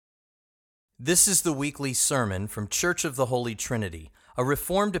This is the weekly sermon from Church of the Holy Trinity, a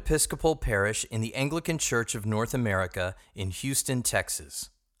Reformed Episcopal parish in the Anglican Church of North America in Houston,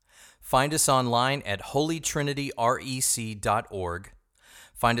 Texas. Find us online at holytrinityrec.org.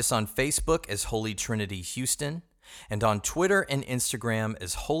 Find us on Facebook as Holy Trinity Houston, and on Twitter and Instagram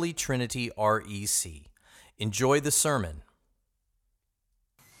as Holy Trinity REC. Enjoy the sermon.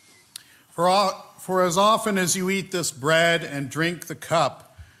 For as often as you eat this bread and drink the cup,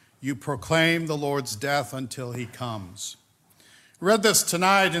 you proclaim the Lord's death until he comes. We read this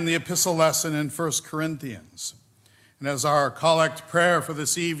tonight in the epistle lesson in 1 Corinthians. And as our collect prayer for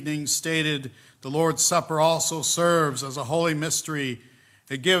this evening stated, the Lord's Supper also serves as a holy mystery.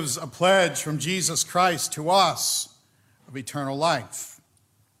 It gives a pledge from Jesus Christ to us of eternal life.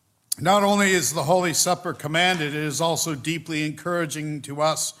 Not only is the Holy Supper commanded, it is also deeply encouraging to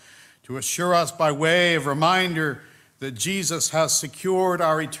us to assure us by way of reminder that Jesus has secured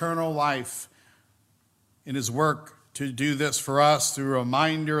our eternal life in his work to do this for us through a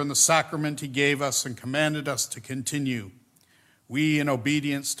reminder in the sacrament he gave us and commanded us to continue. We, in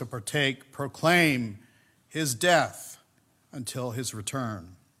obedience to partake, proclaim his death until his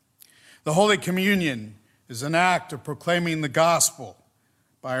return. The Holy Communion is an act of proclaiming the gospel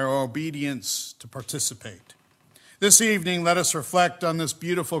by our obedience to participate. This evening, let us reflect on this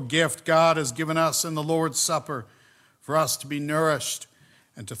beautiful gift God has given us in the Lord's Supper for us to be nourished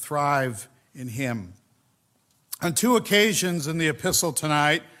and to thrive in him. On two occasions in the epistle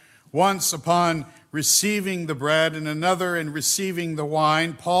tonight, once upon receiving the bread and another in receiving the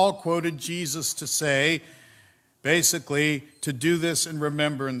wine, Paul quoted Jesus to say, basically, to do this in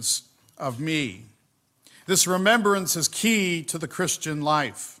remembrance of me. This remembrance is key to the Christian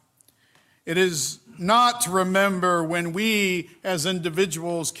life. It is not to remember when we as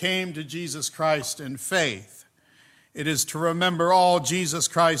individuals came to Jesus Christ in faith. It is to remember all Jesus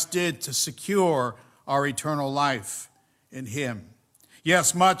Christ did to secure our eternal life in him.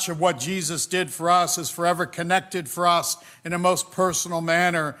 Yes, much of what Jesus did for us is forever connected for us in a most personal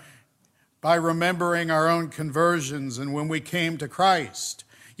manner by remembering our own conversions and when we came to Christ.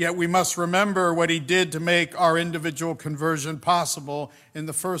 Yet we must remember what he did to make our individual conversion possible in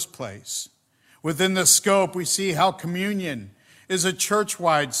the first place. Within this scope, we see how communion is a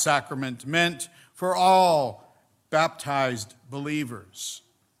church-wide sacrament meant for all baptized believers.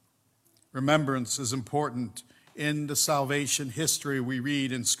 Remembrance is important in the salvation history we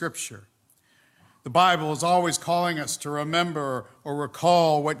read in Scripture. The Bible is always calling us to remember or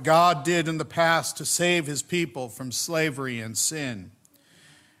recall what God did in the past to save his people from slavery and sin.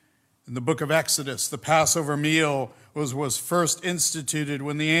 In the book of Exodus, the Passover meal was first instituted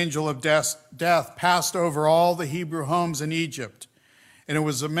when the angel of death passed over all the Hebrew homes in Egypt. And it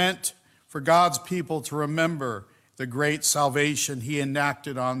was meant for God's people to remember the great salvation he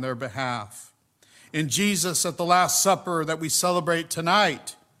enacted on their behalf. In Jesus at the Last Supper that we celebrate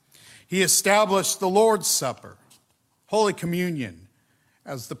tonight, he established the Lord's Supper, Holy Communion,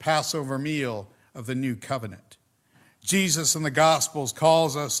 as the Passover meal of the new covenant. Jesus in the Gospels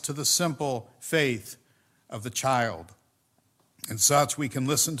calls us to the simple faith of the child. And such we can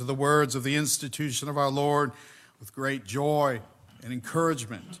listen to the words of the institution of our Lord with great joy and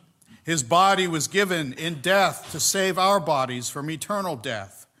encouragement. His body was given in death to save our bodies from eternal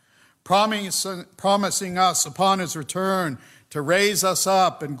death, promising us upon his return to raise us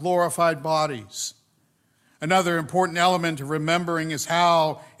up in glorified bodies. Another important element of remembering is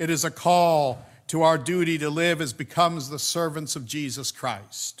how it is a call to our duty to live as becomes the servants of Jesus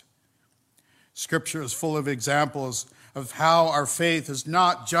Christ. Scripture is full of examples of how our faith is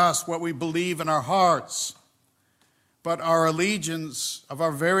not just what we believe in our hearts, but our allegiance of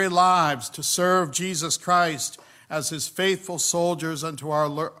our very lives to serve Jesus Christ as his faithful soldiers unto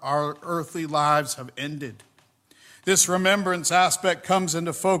our earthly lives have ended. This remembrance aspect comes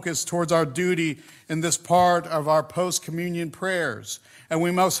into focus towards our duty in this part of our post-communion prayers. And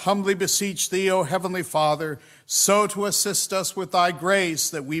we most humbly beseech thee, O Heavenly Father, so to assist us with thy grace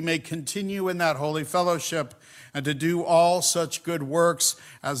that we may continue in that holy fellowship and to do all such good works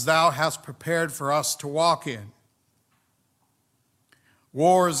as thou hast prepared for us to walk in.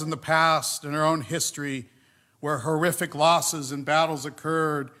 Wars in the past, in our own history, where horrific losses and battles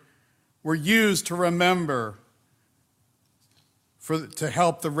occurred, were used to remember, to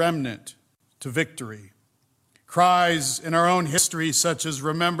help the remnant to victory. Cries in our own history, such as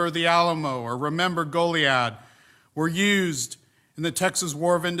 "Remember the Alamo" or "Remember Goliad," were used in the Texas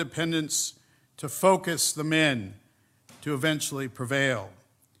War of Independence to focus the men to eventually prevail.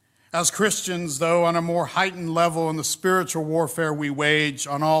 As Christians, though, on a more heightened level in the spiritual warfare we wage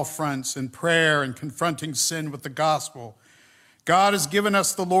on all fronts in prayer and confronting sin with the gospel, God has given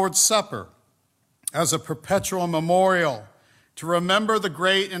us the Lord's Supper, as a perpetual memorial to remember the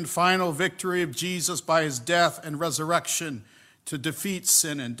great and final victory of Jesus by his death and resurrection to defeat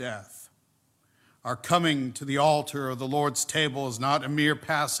sin and death. Our coming to the altar of the Lord's table is not a mere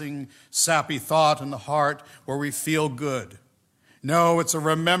passing, sappy thought in the heart where we feel good. No, it's a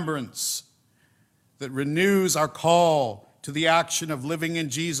remembrance that renews our call to the action of living in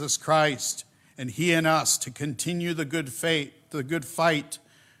Jesus Christ and he in us to continue the good fight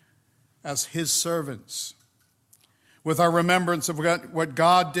as his servants. With our remembrance of what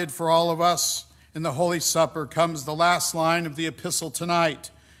God did for all of us in the Holy Supper comes the last line of the epistle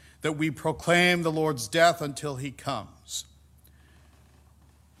tonight, that we proclaim the Lord's death until he comes.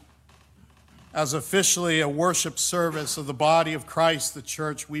 As officially a worship service of the body of Christ, the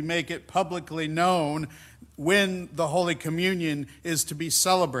church, we make it publicly known when the Holy Communion is to be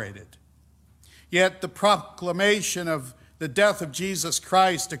celebrated. Yet the proclamation of the death of Jesus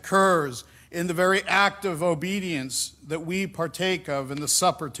Christ occurs in the very act of obedience that we partake of in the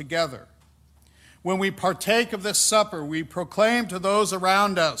supper together. When we partake of this supper, we proclaim to those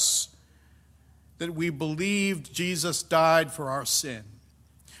around us that we believed Jesus died for our sin.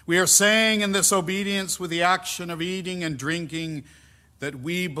 We are saying in this obedience with the action of eating and drinking that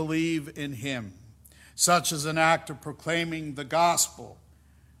we believe in him. Such as an act of proclaiming the gospel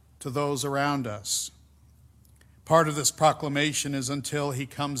to those around us. Part of this proclamation is until he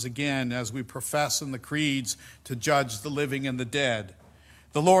comes again, as we profess in the creeds to judge the living and the dead.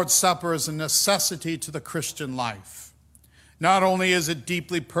 The Lord's Supper is a necessity to the Christian life. Not only is it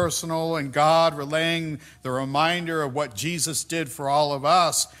deeply personal and God relaying the reminder of what Jesus did for all of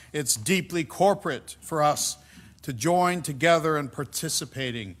us, it's deeply corporate for us to join together in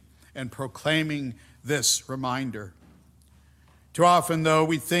participating and proclaiming this reminder. Too often, though,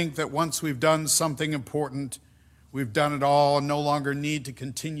 we think that once we've done something important, we've done it all and no longer need to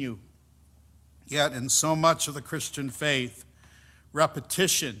continue. Yet in so much of the Christian faith,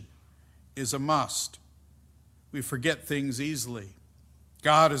 repetition is a must. We forget things easily.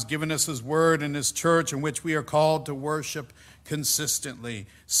 God has given us his word and his church in which we are called to worship consistently,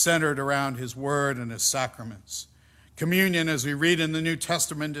 centered around his word and his sacraments. Communion, as we read in the New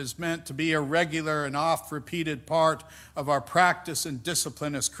Testament, is meant to be a regular and oft-repeated part of our practice and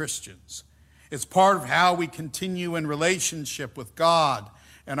discipline as Christians. It's part of how we continue in relationship with God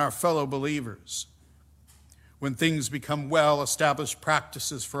and our fellow believers. When things become well-established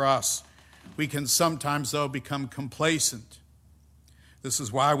practices for us, we can sometimes, though, become complacent. This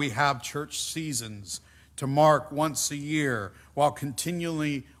is why we have church seasons to mark once a year while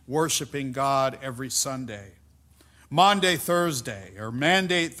continually worshiping God every Sunday. Maundy Thursday, or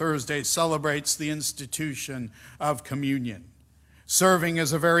Mandate Thursday, celebrates the institution of communion, serving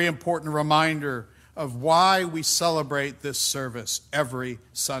as a very important reminder of why we celebrate this service every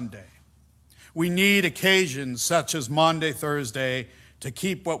Sunday. We need occasions such as Maundy Thursday to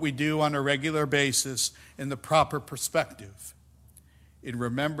keep what we do on a regular basis in the proper perspective. In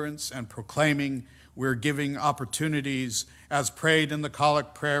remembrance and proclaiming, we're giving opportunities, as prayed in the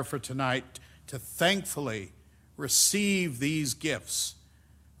collect prayer for tonight, to thankfully receive these gifts,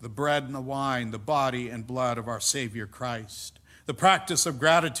 the bread and the wine, the body and blood of our Savior Christ. The practice of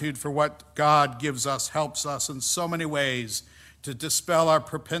gratitude for what God gives us helps us in so many ways to dispel our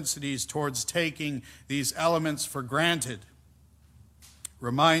propensities towards taking these elements for granted.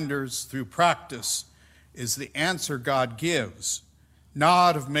 Reminders through practice is the answer God gives,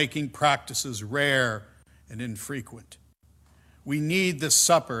 not of making practices rare and infrequent. We need this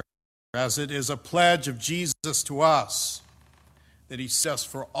supper as it is a pledge of Jesus to us that he says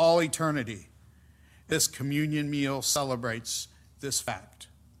for all eternity. This communion meal celebrates this fact.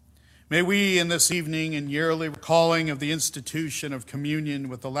 May we in this evening and yearly recalling of the institution of communion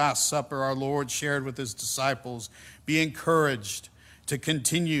with the Last Supper our Lord shared with his disciples be encouraged to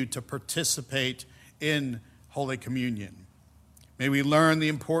continue to participate in Holy Communion. May we learn the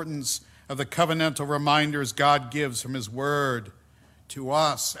importance of the covenantal reminders God gives from his word to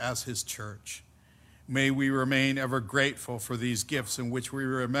us as his church. May we remain ever grateful for these gifts in which we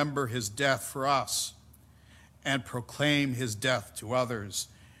remember his death for us and proclaim his death to others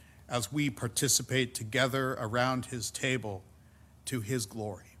as we participate together around his table to his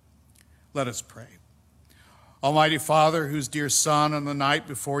glory. Let us pray. Almighty Father, whose dear Son on the night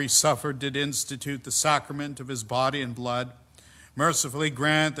before he suffered did institute the sacrament of his body and blood, mercifully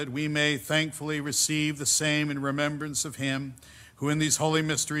grant that we may thankfully receive the same in remembrance of him, who in these holy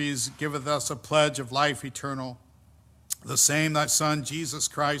mysteries giveth us a pledge of life eternal, the same thy Son, Jesus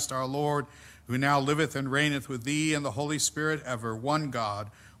Christ our Lord, who now liveth and reigneth with thee and the Holy Spirit ever, one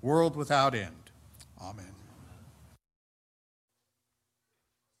God, world without end. Amen.